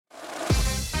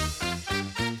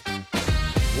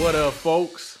What up,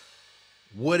 folks?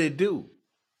 What it do?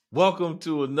 Welcome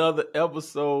to another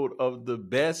episode of the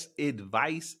Best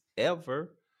Advice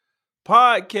Ever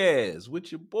podcast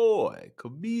with your boy,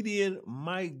 comedian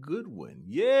Mike Goodwin.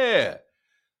 Yeah,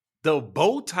 the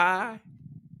bow tie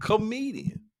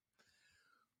comedian.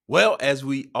 Well, as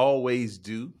we always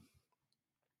do,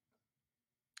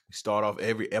 we start off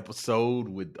every episode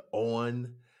with the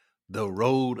On the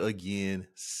Road Again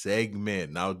segment.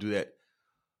 And I'll do that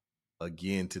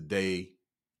again today.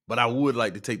 But I would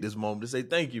like to take this moment to say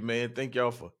thank you, man. Thank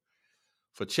y'all for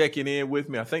checking in with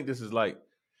me. I think this is like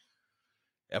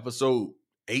episode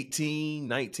 18,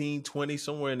 19, 20,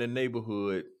 somewhere in the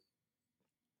neighborhood.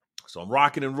 So I'm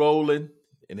rocking and rolling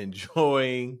and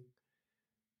enjoying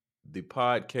the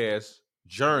podcast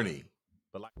journey.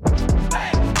 But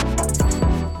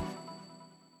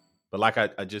like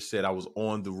I just said, I was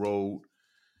on the road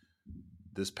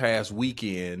this past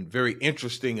weekend. Very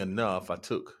interesting enough, I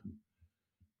took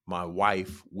my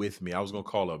wife with me. I was going to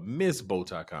call her Miss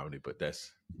Bowtie Comedy, but I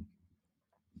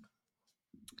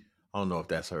don't know if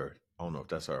that's her. I don't know if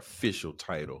that's her official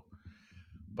title.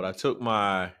 But I took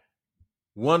my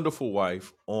wonderful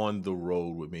wife on the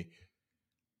road with me.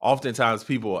 Oftentimes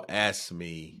people will ask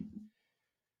me,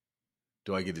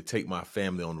 do I get to take my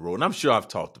family on the road? And I'm sure I've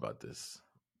talked about this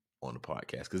on the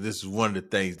podcast because this is one of the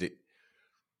things that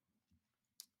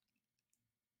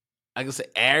I can say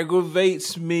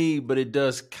aggravates me, but it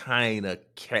does kind of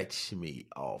catch me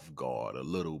off guard a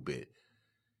little bit.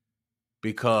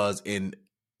 Because in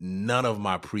none of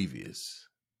my previous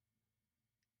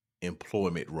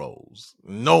employment roles,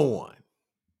 no one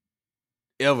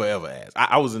ever asked.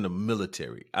 I was in the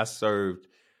military. I served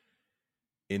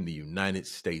in the United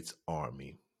States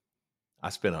Army. I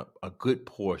spent a good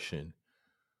portion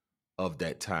of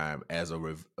that time as a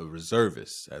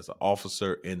reservist, as an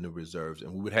officer in the reserves,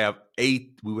 and we would have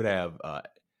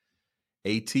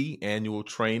AT, annual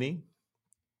training,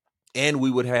 and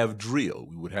we would have drill.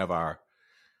 We would have our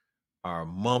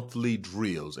monthly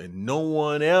drills, and no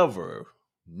one ever,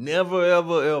 never,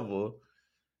 ever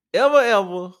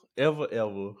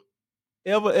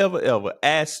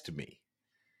asked me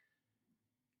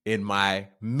in my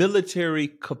military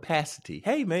capacity,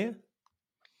 hey man,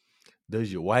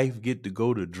 does your wife get to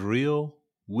go to drill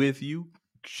with you?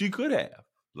 She could have.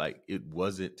 Like, it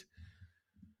wasn't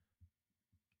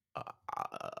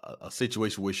a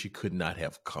situation where she could not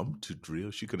have come to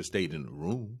drill. She could have stayed in the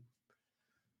room.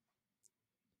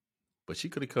 But she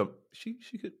could have come. She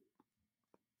could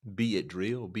be at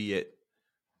drill, be at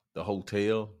the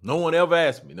hotel. No one ever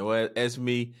asked me. No one asked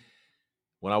me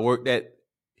when I worked at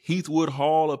Heathwood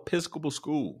Hall Episcopal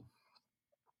School.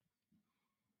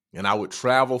 And I would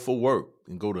travel for work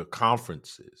and go to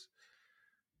conferences.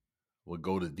 Would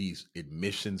go to these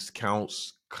admissions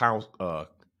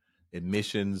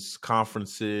admissions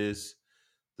conferences,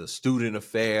 the student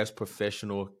affairs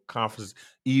professional conferences.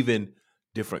 Even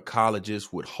different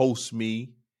colleges would host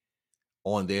me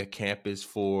on their campus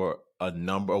for a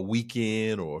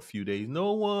weekend or a few days.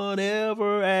 No one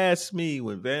ever asked me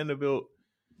when Vanderbilt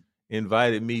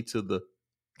invited me to the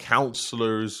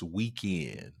counselor's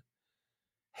weekend.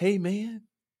 Hey man,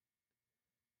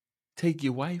 take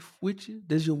your wife with you?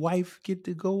 Does your wife get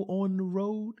to go on the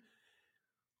road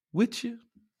with you?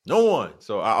 No one.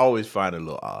 So I always find it a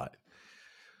little odd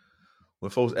when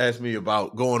folks ask me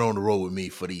about going on the road with me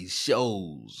for these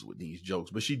shows with these jokes.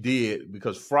 But she did,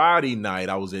 because Friday night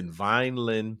I was in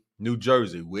Vineland, New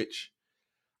Jersey, which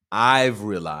I've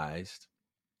realized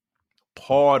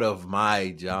part of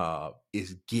my job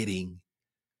is getting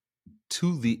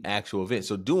to the actual event.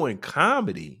 So doing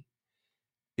comedy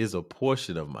is a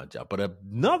portion of my job, but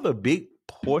another big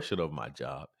portion of my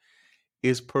job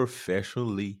is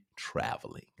professionally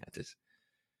traveling.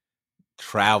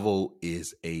 Travel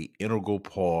is a integral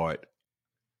part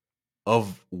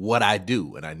of what I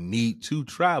do, and I need to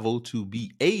travel to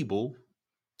be able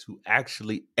to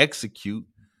actually execute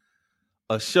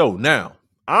a show. Now,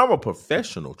 I'm a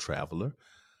professional traveler.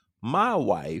 My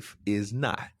wife is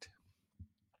not.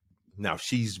 Now,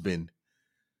 she's been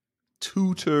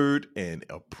tutored and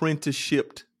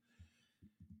apprenticeshiped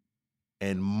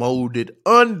and molded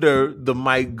under the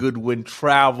Mike Goodwin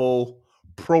travel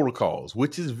protocols,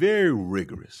 which is very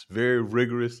rigorous,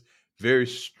 very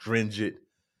stringent.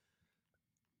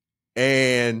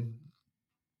 And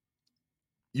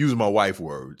using my wife's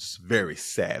words, very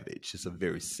savage. It's a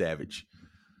very savage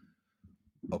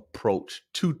approach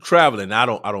to traveling. I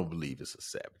don't believe it's a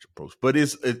savage approach, but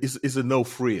it's a no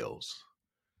frills.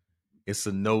 It's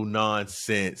a no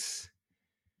nonsense,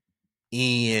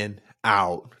 in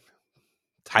out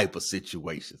type of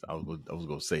situations. I was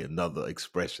going to say another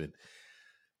expression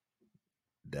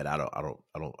that I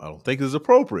don't think is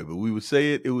appropriate, but we would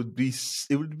say it would be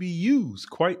used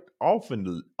quite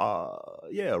often,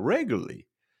 regularly.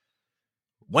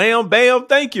 Wham, bam,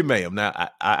 thank you, ma'am. Now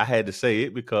I had to say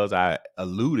it because I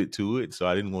alluded to it, so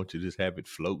I didn't want to just have it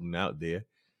floating out there.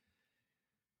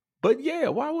 But yeah,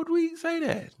 why would we say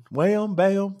that? Wham,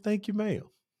 bam, thank you, ma'am.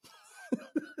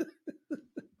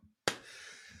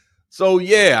 So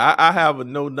yeah, I have a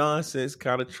no nonsense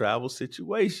kind of travel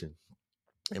situation.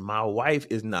 And my wife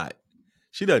is not,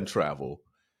 she doesn't travel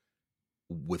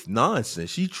with nonsense.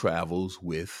 She travels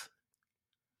with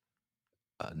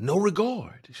no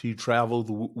regard. She travels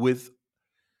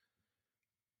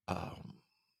um,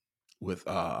 with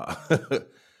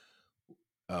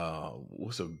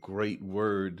what's a great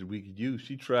word that we could use?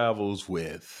 She travels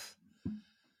with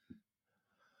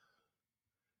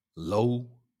low,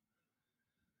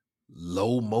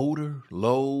 low motor,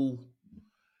 low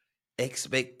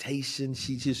expectation.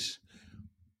 She just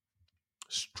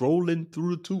strolling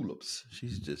through the tulips.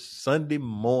 She's just Sunday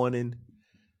morning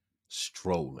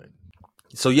strolling.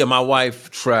 So yeah, my wife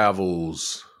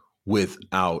travels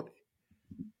without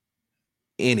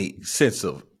any sense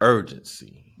of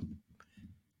urgency,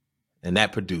 and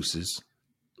that produces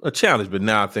a challenge. But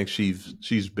now I think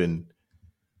she's been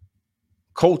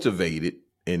cultivated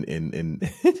and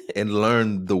and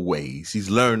learned the ways. She's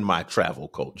learned my travel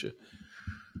culture.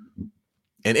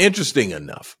 And interesting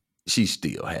enough, she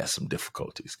still has some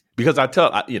difficulties because I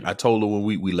told her when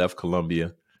we left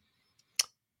Columbia,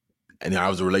 and I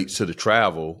was related to the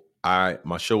travel.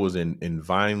 My show was in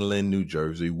Vineland, New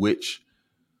Jersey, which,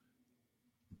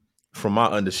 from my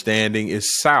understanding,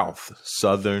 is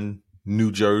southern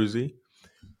New Jersey.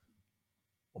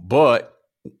 But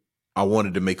I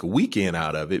wanted to make a weekend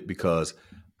out of it because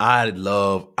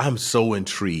I'm so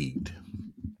intrigued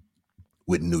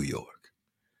with New York.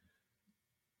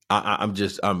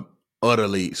 I'm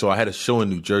utterly, so I had a show in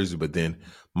New Jersey, but then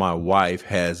my wife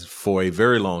has for a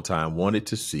very long time wanted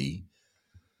to see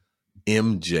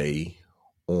MJ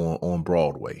on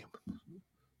Broadway.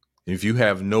 If you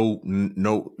have you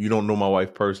don't know my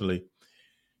wife personally,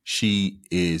 she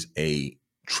is a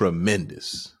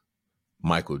tremendous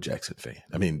Michael Jackson fan.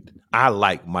 I mean, I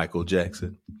like Michael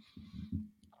Jackson.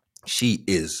 She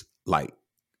is like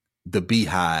the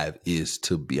Beehive is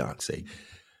to Beyonce.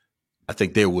 I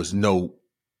think this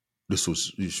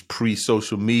was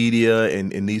pre-social media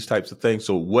and these types of things.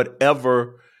 So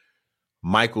whatever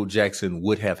Michael Jackson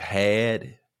would have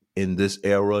had in this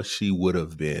era, she would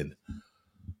have been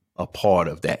a part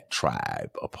of that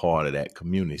tribe, a part of that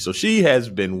community. So she has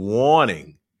been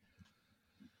wanting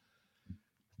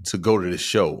to go to the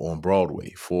show on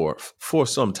Broadway for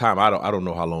some time. I don't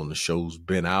know how long the show's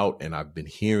been out, and I've been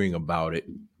hearing about it.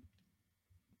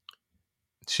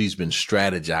 She's been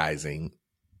strategizing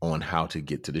on how to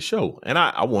get to the show, and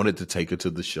I wanted to take her to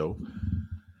the show.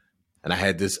 And I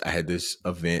had this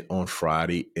event on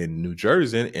Friday in New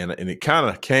Jersey, and it kind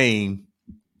of came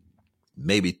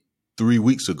maybe 3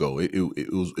 weeks ago.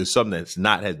 It's something that's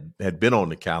not had been on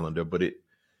the calendar, but it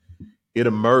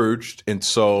emerged. And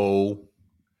so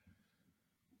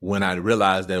when I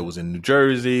realized that it was in New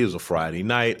Jersey, it was a Friday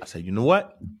night, I said, you know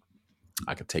what?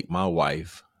 I could take my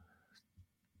wife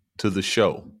to the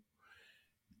show.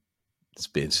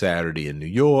 Spend Saturday in New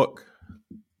York,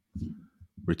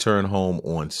 return home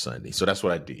on Sunday. So that's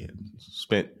what I did.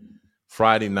 Spent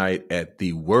Friday night at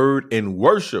the Word and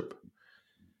Worship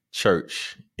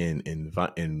Church in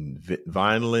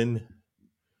Vineland,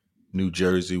 New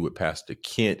Jersey, with Pastor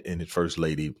Kent and his First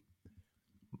Lady,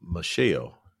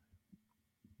 Michelle,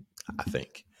 I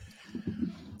think.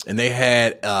 And they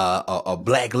had a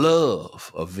Black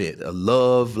Love event,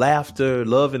 love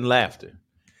and laughter.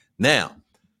 Now,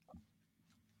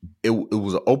 it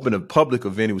was an open and public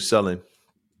event. He was selling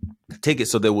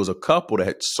tickets. So there was a couple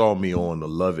that saw me on the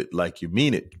Love It Like You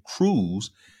Mean It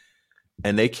cruise,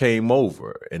 and they came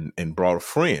over and brought a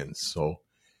friend. So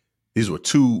these were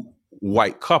two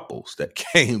white couples that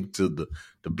came to the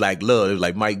Black Love. It was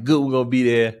like, Mike, good, we're going to be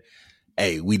there.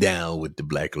 Hey, we down with the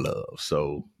Black Love.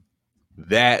 So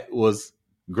that was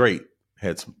great.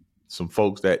 Had some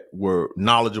folks that were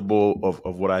knowledgeable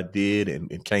of what I did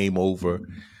and came over.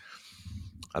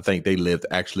 I think they lived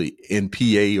actually in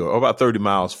PA or about 30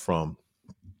 miles from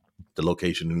the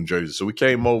location in New Jersey. So we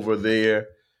came over there.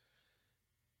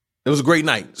 It was a great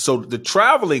night. So the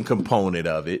traveling component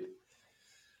of it,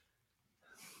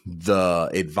 the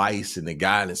advice and the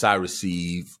guidance I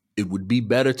received, it would be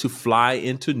better to fly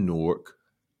into Newark,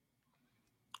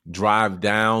 drive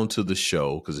down to the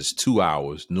show because it's 2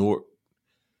 hours. Newark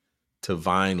to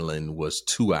Vineland was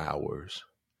 2 hours.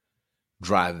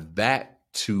 Drive back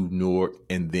to Newark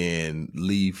and then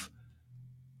leave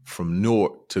from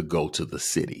Newark to go to the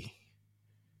city.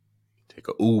 Take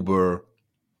an Uber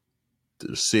to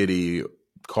the city,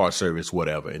 car service,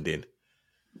 whatever, and then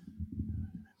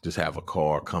just have a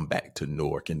car come back to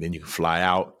Newark. And then you can fly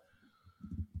out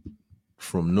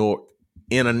from Newark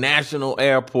International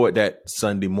Airport that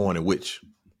Sunday morning, which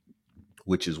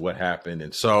is what happened.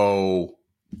 And so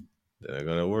they're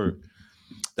gonna work.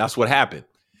 That's what happened.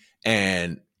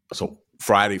 And so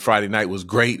Friday night was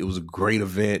great. It was a great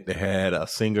event. They had a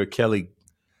singer, Kelly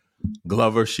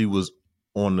Glover. She was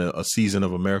on a season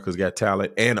of America's Got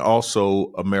Talent and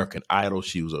also American Idol.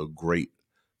 She was a great,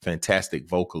 fantastic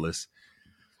vocalist.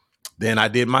 Then I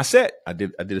did my set. I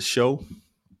did a show.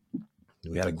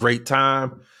 We had a great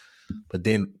time, but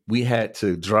then we had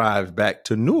to drive back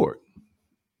to Newark.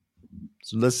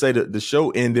 So let's say that the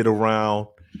show ended around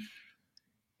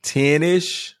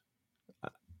 10-ish.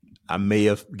 I may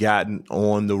have gotten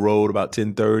on the road about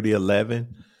 10:30,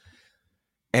 11.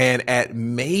 And at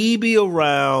maybe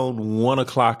around 1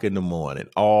 o'clock in the morning,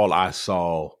 all I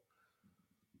saw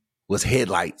was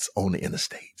headlights on the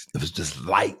interstates. It was just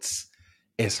lights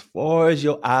as far as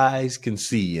your eyes can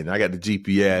see. And I got the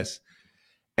GPS.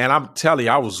 And I'm telling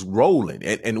you, I was rolling.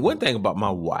 And one thing about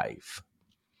my wife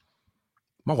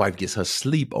gets her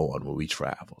sleep on when we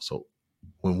travel. So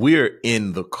when we're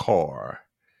in the car,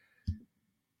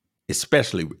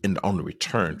 especially on the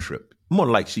return trip, more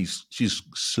like she's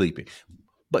sleeping,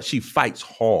 but she fights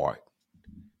hard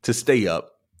to stay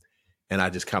up. And I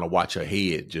just kind of watch her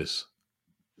head just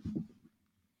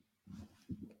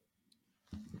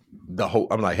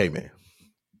I'm like, hey man,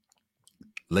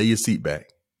 lay your seat back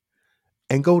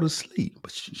and go to sleep.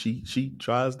 But she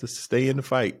tries to stay in the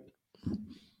fight. I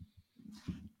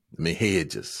mean,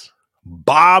 head just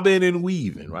bobbing and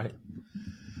weaving, right?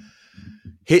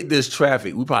 Hit this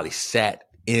traffic. We probably sat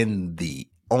on the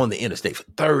interstate for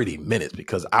 30 minutes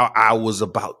because I was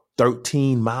about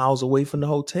 13 miles away from the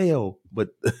hotel. But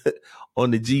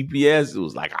on the GPS, it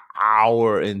was like an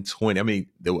hour and 20. I mean,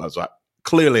 there was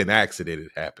clearly an accident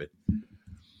had happened.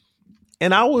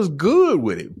 And I was good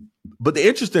with it. But the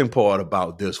interesting part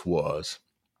about this was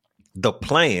the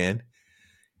plan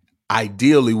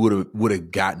ideally would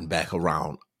have gotten back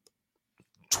around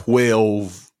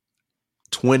 12:20,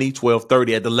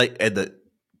 12:30 at the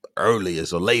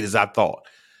earliest or late as I thought.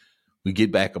 We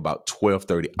get back about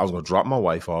 12:30. I was going to drop my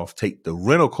wife off, take the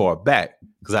rental car back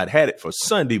because I'd had it for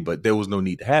Sunday, but there was no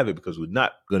need to have it because we're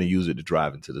not going to use it to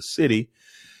drive into the city.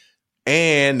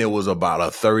 And there was about a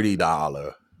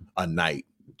 $30 a night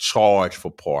charge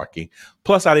for parking.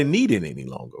 Plus, I didn't need it any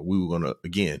longer. We were going to,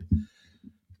 again,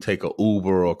 take an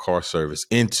Uber or car service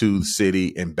into the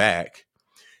city and back.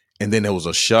 And then there was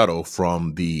a shuttle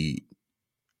from the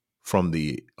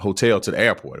hotel to the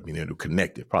airport. I mean, they were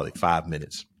connected, probably 5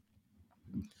 minutes.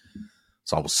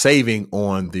 So I was saving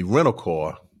on the rental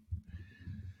car.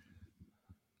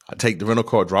 I take the rental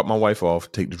car, drop my wife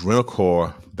off, take the rental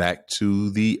car back to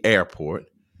the airport.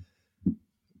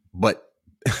 But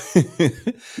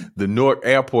the Newark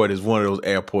airport is one of those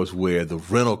airports where the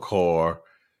rental car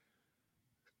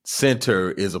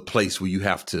center is a place where you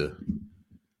have to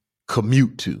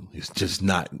commute to. It's just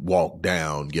not walk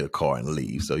down, get a car and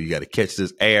leave. So you got to catch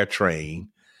this air train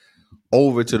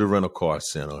over to the rental car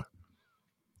center.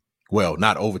 Well,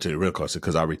 not over to the rental car center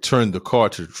because I returned the car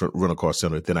to the rental car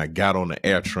center. Then I got on the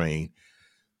air train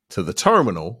to the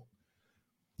terminal.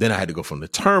 Then I had to go from the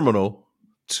terminal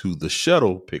to the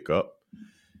shuttle pickup.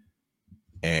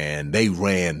 And they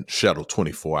ran shuttle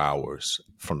 24 hours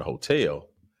from the hotel.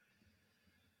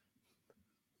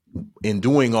 In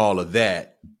doing all of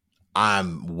that,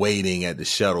 I'm waiting at the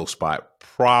shuttle spot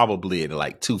probably at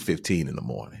like 2:15 in the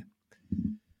morning.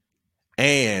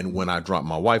 And when I dropped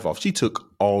my wife off, she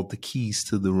took all the keys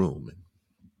to the room.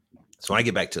 So I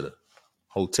get back to the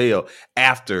hotel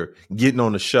after getting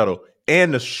on the shuttle,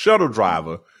 and the shuttle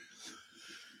driver,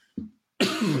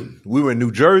 we were in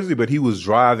New Jersey, but he was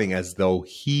driving as though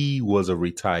he was a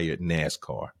retired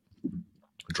NASCAR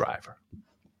driver.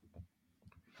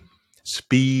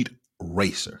 Speed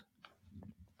racer.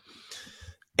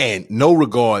 And no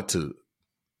regard to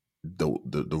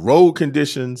the road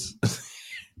conditions.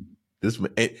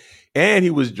 And he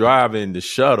was driving the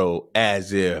shuttle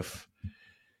as if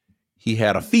he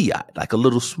had a Fiat, like a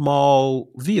little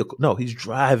small vehicle. No, he's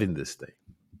driving this thing,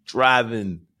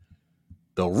 driving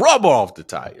the rubber off the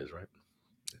tires, right?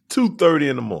 2:30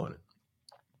 in the morning.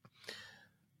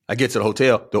 I get to the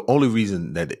hotel. The only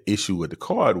reason that the issue with the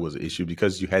card was an issue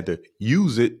because you had to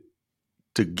use it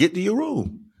to get to your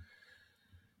room.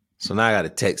 So now I got to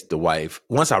text the wife.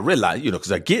 Once I realized,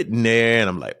 because I get in there and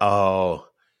I'm like,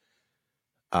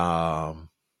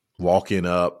 walking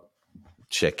up,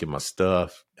 checking my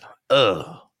stuff.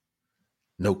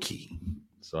 No key.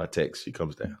 So I text, she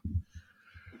comes down.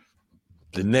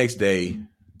 The next day,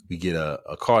 we get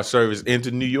a car service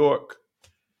into New York,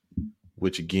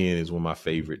 which again is one of my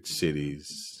favorite cities,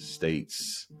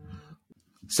 states.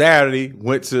 Saturday,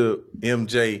 went to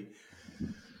MJ.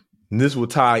 And this will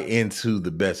tie into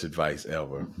the best advice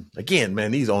ever. Again,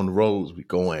 man, these on the roads, we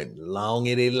going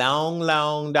longity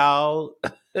long, dog.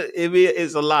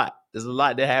 It's a lot. There's a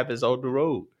lot that happens on the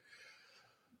road.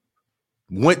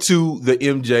 Went to the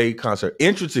MJ concert.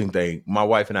 Interesting thing, my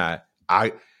wife and I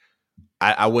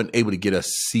wasn't able to get us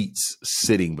seats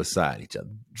sitting beside each other.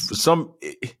 For some,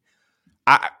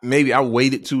 maybe I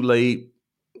waited too late.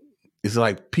 It's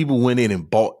like people went in and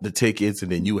bought the tickets,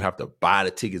 and then you have to buy the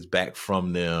tickets back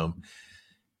from them.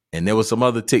 And there was some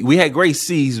other tickets. We had great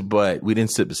seats, but we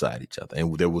didn't sit beside each other.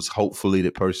 And there was hopefully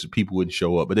that people wouldn't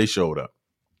show up, but they showed up.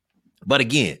 But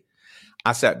again,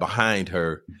 I sat behind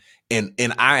her, and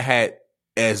I had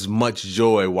as much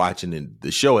joy watching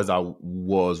the show as I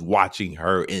was watching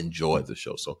her enjoy the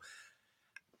show. So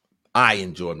I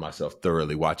enjoyed myself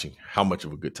thoroughly watching how much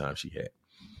of a good time she had.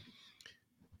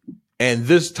 And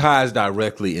this ties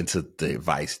directly into the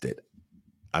advice that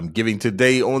I'm giving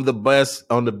today on the Best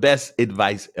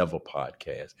Advice Ever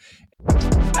podcast.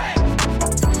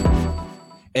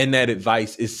 And that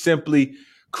advice is simply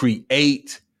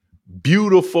create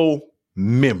beautiful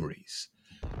memories.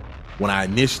 When I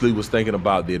initially was thinking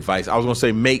about the advice, I was going to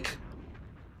say make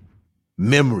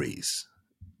memories.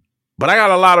 But I got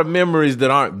a lot of memories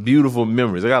that aren't beautiful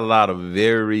memories. I got a lot of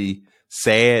very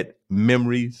sad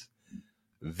memories.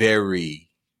 Very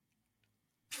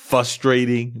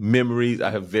frustrating memories.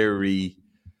 I have very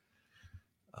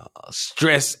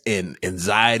stress and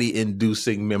anxiety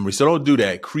inducing memories. So don't do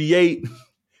that. Create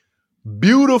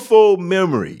beautiful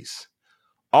memories.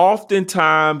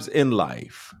 Oftentimes in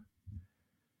life,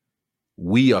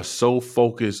 we are so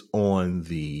focused on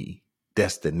the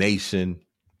destination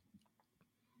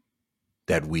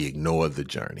that we ignore the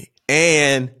journey.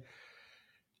 And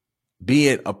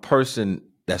being a person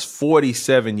that's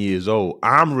 47 years old,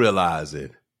 I'm realizing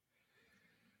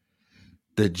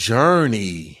the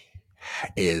journey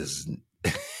is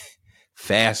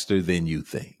faster than you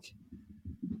think.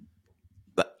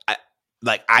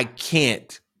 I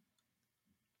can't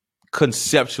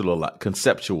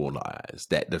conceptualize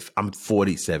that I'm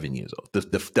 47 years old.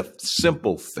 The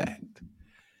simple fact,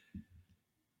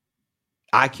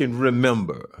 I can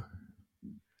remember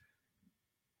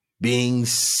being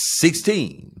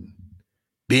 16,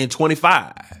 being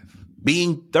 25,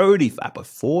 being 35, but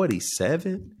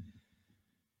 47,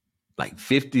 like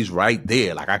 50's right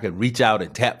there. Like I could reach out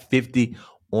and tap 50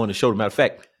 on the shoulder. Matter of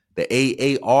fact, the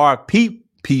AARP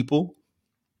people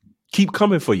keep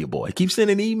coming for you, boy. Keep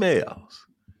sending emails.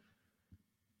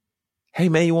 Hey,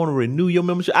 man, you want to renew your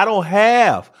membership? I don't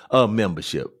have a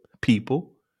membership,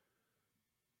 people.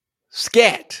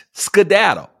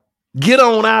 Skedaddle. Get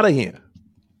on out of here.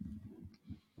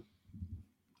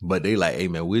 But they like, hey,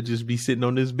 man, we'll just be sitting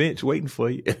on this bench waiting for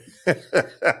you.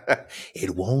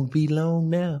 It won't be long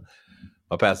now.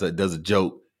 My pastor does a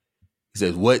joke. He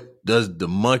says, what does the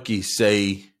monkey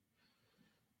say?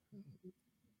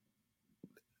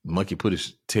 Monkey put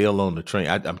his tail on the train.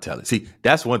 I'm telling. See,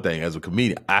 that's one thing. As a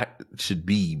comedian, I should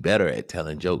be better at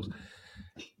telling jokes.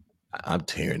 I'm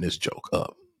tearing this joke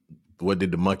up. What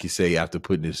did the monkey say after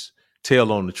putting his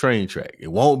tail on the train track? It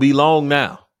won't be long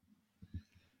now.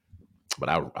 But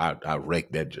I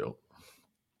wrecked that joke.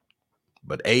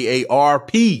 But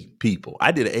AARP people,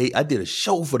 I did a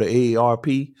show for the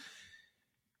AARP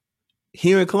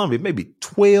here in Columbia maybe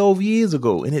 12 years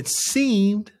ago, and it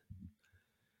seemed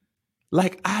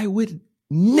like I would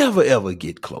never ever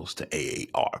get close to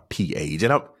AARP age,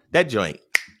 and that joint.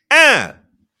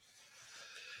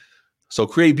 So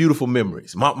create beautiful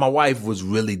memories. My wife was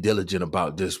really diligent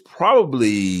about this,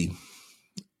 probably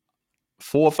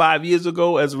 4 or 5 years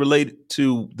ago, as related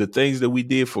to the things that we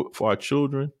did for our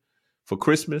children for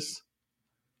Christmas.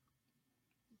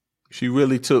 She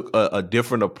really took a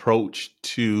different approach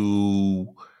to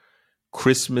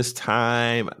Christmas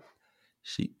time.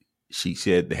 She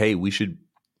said, hey, we should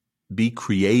be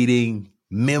creating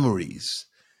memories,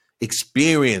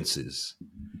 experiences.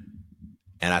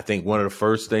 And I think one of the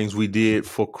first things we did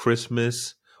for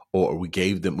Christmas, or we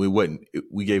gave them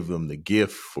the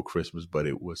gift for Christmas, but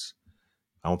it was,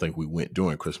 I don't think we went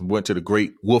during Christmas. We went to the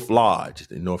Great Wolf Lodge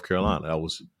in North Carolina. That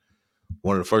was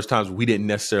one of the first times we didn't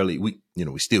necessarily, we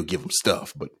still give them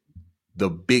stuff, but the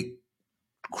big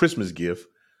Christmas gift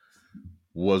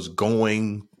was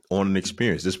going on an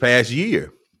experience. This past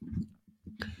year,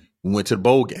 we went to the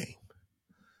bowl game.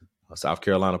 South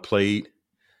Carolina played.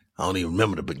 I don't even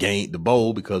remember the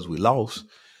bowl because we lost.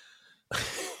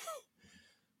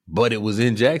 But it was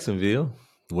in Jacksonville,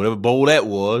 whatever bowl that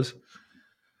was.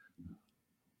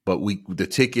 But the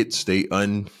tickets, they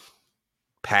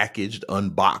unpackaged,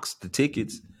 unboxed the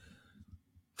tickets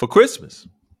for Christmas.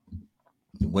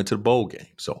 Went to the bowl game.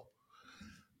 So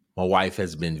my wife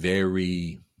has been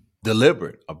very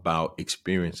deliberate about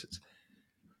experiences.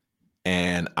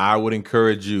 And I would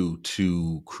encourage you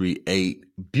to create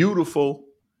beautiful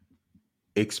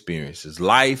experiences.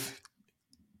 Life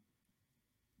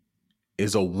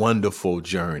is a wonderful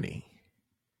journey.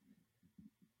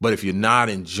 But if you're not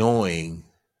enjoying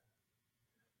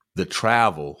the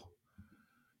travel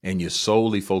and you're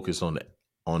solely focused on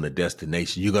the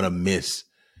destination, you're going to miss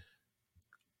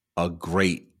a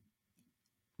great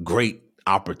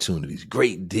opportunities,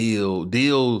 great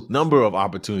number of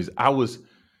opportunities. I was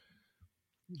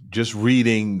just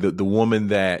reading the woman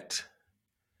that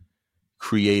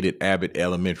created Abbott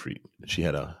Elementary. She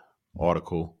had an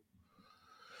article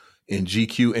in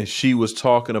GQ, and she was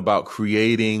talking about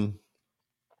creating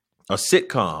a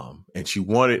sitcom, and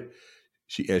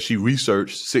as she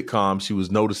researched sitcoms, she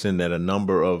was noticing that a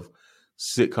number of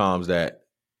sitcoms that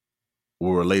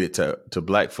were related to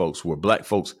black folks were black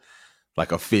folks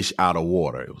like a fish out of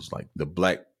water. It was like the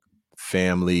black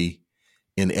family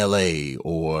in LA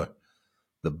or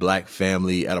the black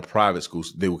family at a private school.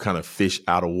 They were kind of fish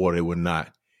out of water. They were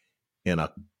not in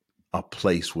a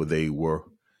place where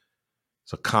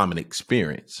it's a common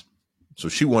experience. So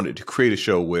she wanted to create a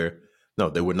show where, no,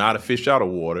 they were not a fish out of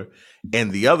water.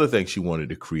 And the other thing she wanted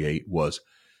to create was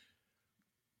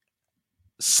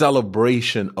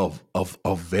celebration of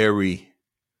very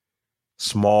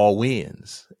small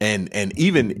wins. And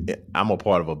even I'm a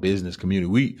part of a business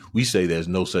community. We say there's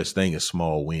no such thing as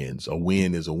small wins. A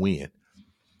win is a win.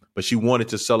 But she wanted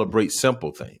to celebrate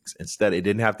simple things. Instead, it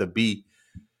didn't have to be,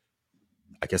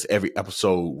 I guess every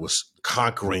episode was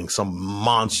conquering some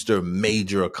monster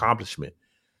major accomplishment.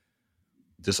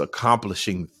 Just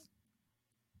accomplishing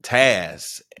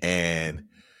tasks. And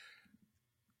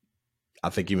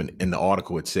I think even in the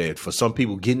article it said, for some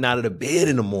people, getting out of the bed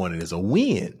in the morning is a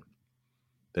win,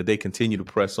 that they continue to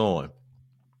press on.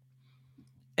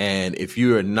 And if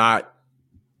you're not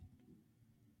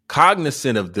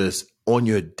cognizant of this on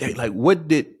your day, like what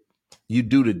did you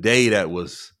do today that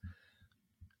was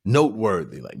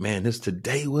noteworthy? Like, man,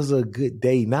 today was a good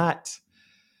day. Not,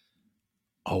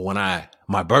 when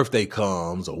my birthday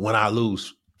comes, or when I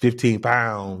lose 15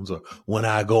 pounds, or when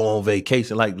I go on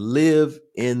vacation. Like, live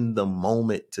in the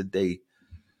moment today.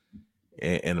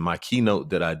 And in my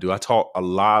keynote that I do, I talk a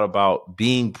lot about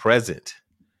being present.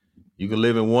 You can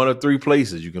live in one of three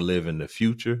places. You can live in the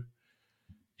future.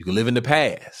 You can live in the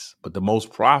past. But the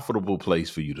most profitable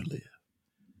place for you to live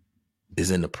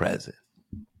is in the present.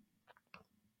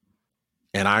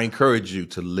 And I encourage you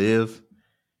to live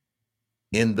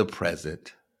in the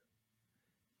present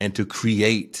and to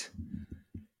create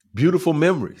beautiful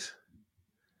memories.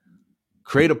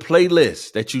 Create a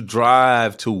playlist that you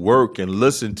drive to work and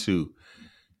listen to.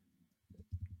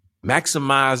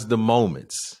 Maximize the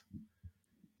moments.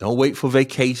 Don't wait for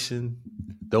vacation.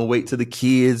 Don't wait till the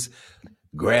kids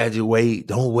graduate.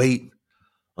 Don't wait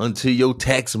until your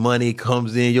tax money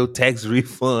comes in, your tax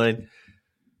refund.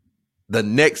 The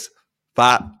next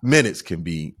 5 minutes can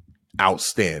be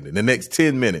outstanding. The next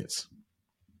 10 minutes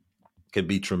can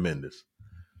be tremendous.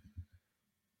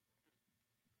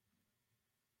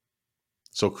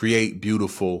 So create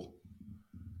beautiful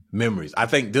memories. I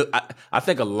think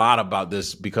a lot about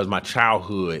this because my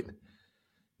childhood,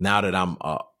 now that I'm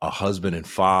a husband and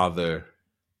father,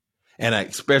 and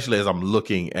especially as I'm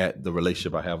looking at the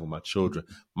relationship I have with my children,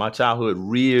 my childhood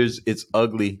rears its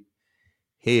ugly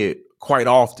head quite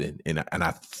often.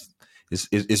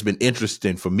 It's been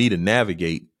interesting for me to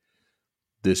navigate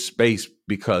this space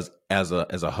because as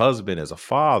a husband, as a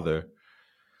father,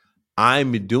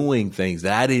 I'm doing things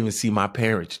that I didn't even see my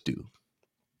parents do.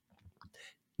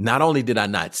 Not only did I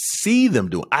not see them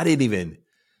do, I didn't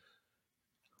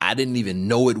even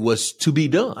know it was to be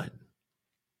done.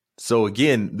 So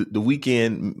again, the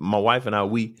weekend, my wife and I,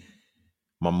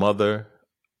 my mother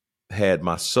had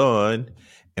my son,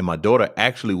 and my daughter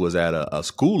actually was at a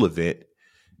school event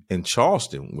in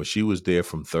Charleston where she was there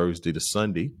from Thursday to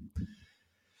Sunday.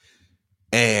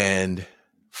 And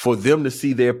for them to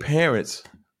see their parents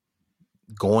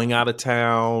going out of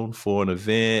town for an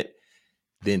event,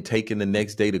 then taking the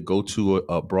next day to go to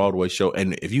a Broadway show.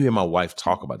 And if you hear my wife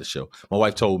talk about the show, my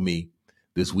wife told me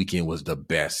this weekend was the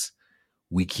best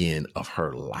weekend of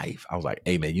her life. I was like,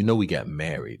 hey, man, we got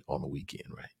married on the weekend,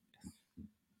 right?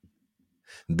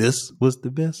 This was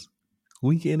the best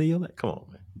weekend of your life. Come on,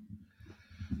 man.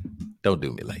 Don't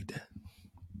do me like that.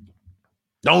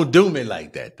 Don't do me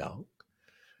like that, dog.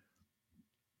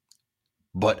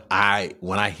 But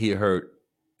when I hear her,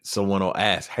 someone will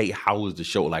ask, hey, how was the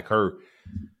show? Like her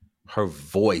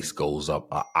voice goes up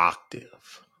an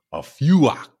octave, a few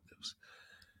octaves.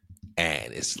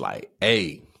 And it's like,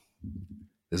 hey,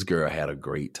 this girl had a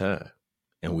great time.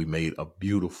 And we made a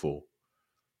beautiful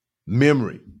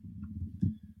memory.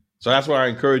 So that's what I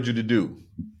encourage you to do.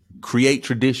 Create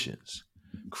traditions.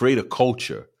 Create a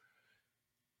culture.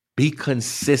 Be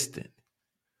consistent.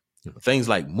 Things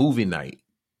like movie night,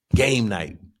 game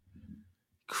night.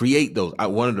 Create those.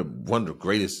 One of the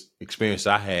greatest experiences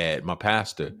I had, my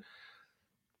pastor,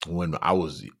 when I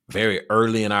was very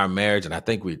early in our marriage, and I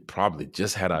think we probably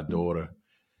just had our daughter,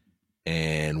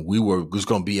 and we were just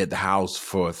going to be at the house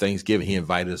for Thanksgiving. He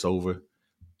invited us over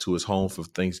to his home for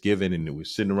Thanksgiving, and we were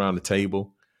sitting around the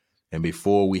table. And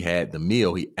before we had the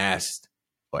meal, he asked,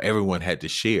 or everyone had to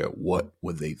share, what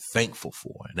were they thankful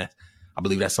for? And I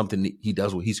believe that's something that he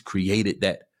does. Where he's created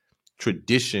that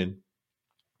tradition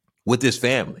with his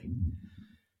family.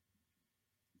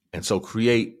 And so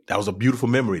that was a beautiful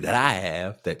memory that I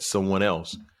have that someone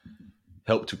else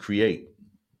helped to create.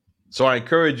 So I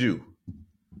encourage you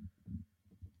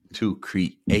to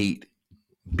create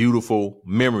beautiful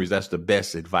memories. That's the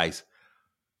best advice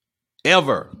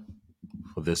ever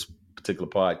for this particular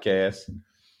podcast.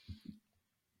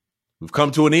 We've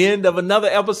come to an end of another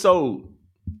episode.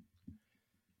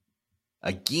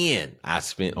 Again, I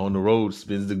spent on the road,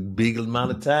 spends a big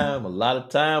amount of time, a lot of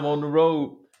time on the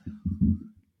road.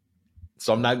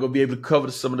 So I'm not going to be able to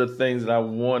cover some of the things that I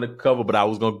want to cover, but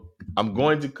I'm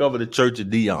going to cover the Church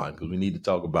of Dion because we need to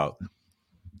talk about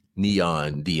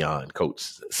Dion, Coach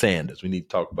Sanders. We need to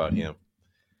talk about him.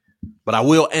 But I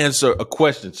will answer a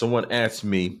question. Someone asked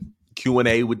me,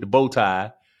 Q&A with the bow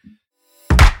tie.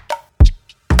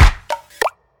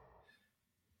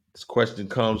 This question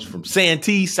comes from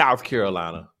Santee, South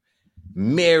Carolina.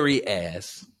 Mary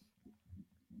asks,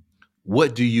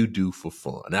 what do you do for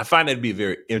fun? And I find that to be a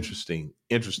very interesting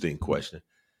question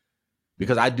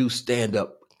because I do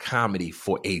stand-up comedy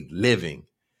for a living.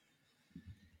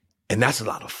 And that's a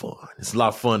lot of fun. It's a lot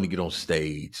of fun to get on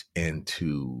stage and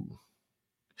to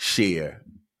share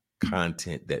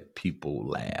content that people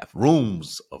laugh.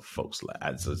 Rooms of folks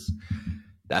laugh.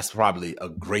 That's probably a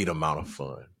great amount of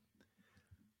fun.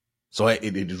 So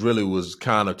it really was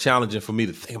kind of challenging for me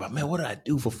to think about, man, what do I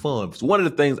do for fun? So one of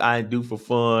the things I do for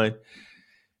fun,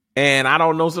 and I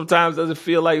don't know, sometimes it doesn't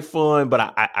feel like fun,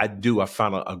 but I do. I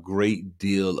found a great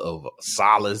deal of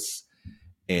solace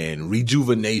and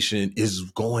rejuvenation is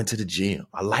going to the gym.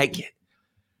 I like it.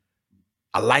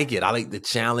 I like the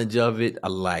challenge of it. I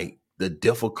like the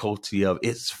difficulty of it.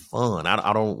 It's fun.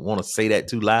 I don't want to say that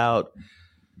too loud.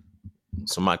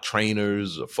 Some of my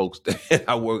trainers or folks that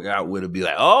I work out with will be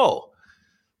like, oh,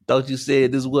 thought you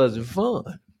said this wasn't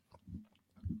fun.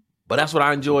 But that's what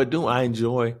I enjoy doing. I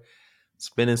enjoy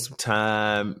spending some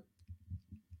time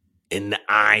in the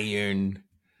iron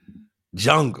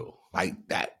jungle. Like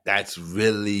that's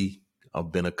really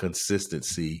been a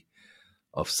consistency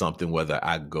of something, whether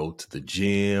I go to the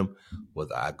gym,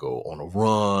 whether I go on a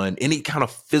run, any kind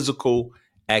of physical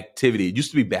activity. It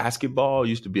used to be basketball. It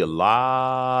used to be a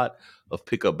lot of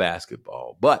pickup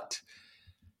basketball. But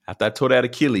after I tore that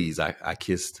Achilles, I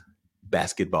kissed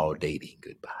basketball dating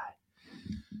goodbye.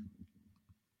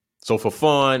 So for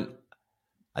fun,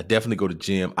 I definitely go to the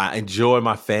gym. I enjoy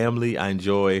my family. I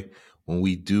enjoy when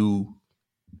we do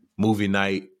movie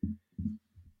night,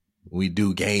 we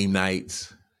do game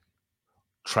nights,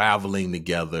 traveling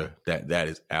together. That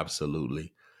is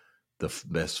absolutely the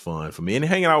best fun for me. And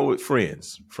hanging out with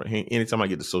friends. Anytime I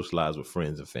get to socialize with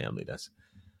friends and family, that's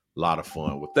a lot of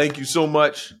fun. Well, thank you so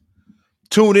much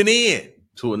tuning in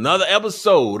to another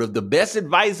episode of the Best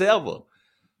Advice Ever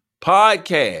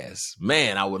podcast.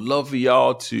 Man, I would love for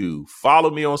y'all to follow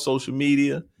me on social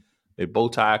media at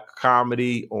Bowtie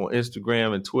Comedy on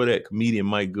Instagram and Twitter, at Comedian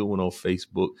Mike Goodwin on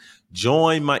Facebook.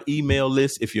 Join my email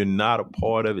list if you're not a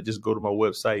part of it. Just go to my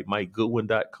website,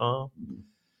 MikeGoodwin.com.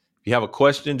 If you have a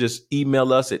question, just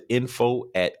email us at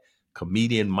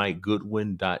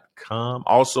info@comedianmikegoodwin.com.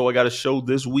 Also, I got a show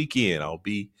this weekend. I'll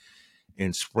be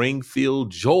in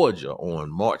Springfield, Georgia on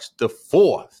March the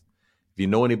 4th. If you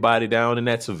know anybody down in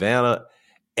that Savannah,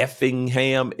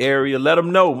 Effingham area, let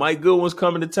them know Mike Goodwin's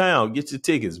coming to town. Get your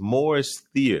tickets. Morris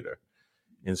Theater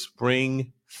in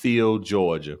Springfield,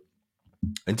 Georgia.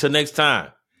 Until next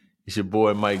time, it's your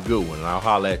boy Mike Goodwin, and I'll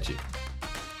holler at you.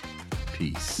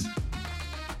 Peace.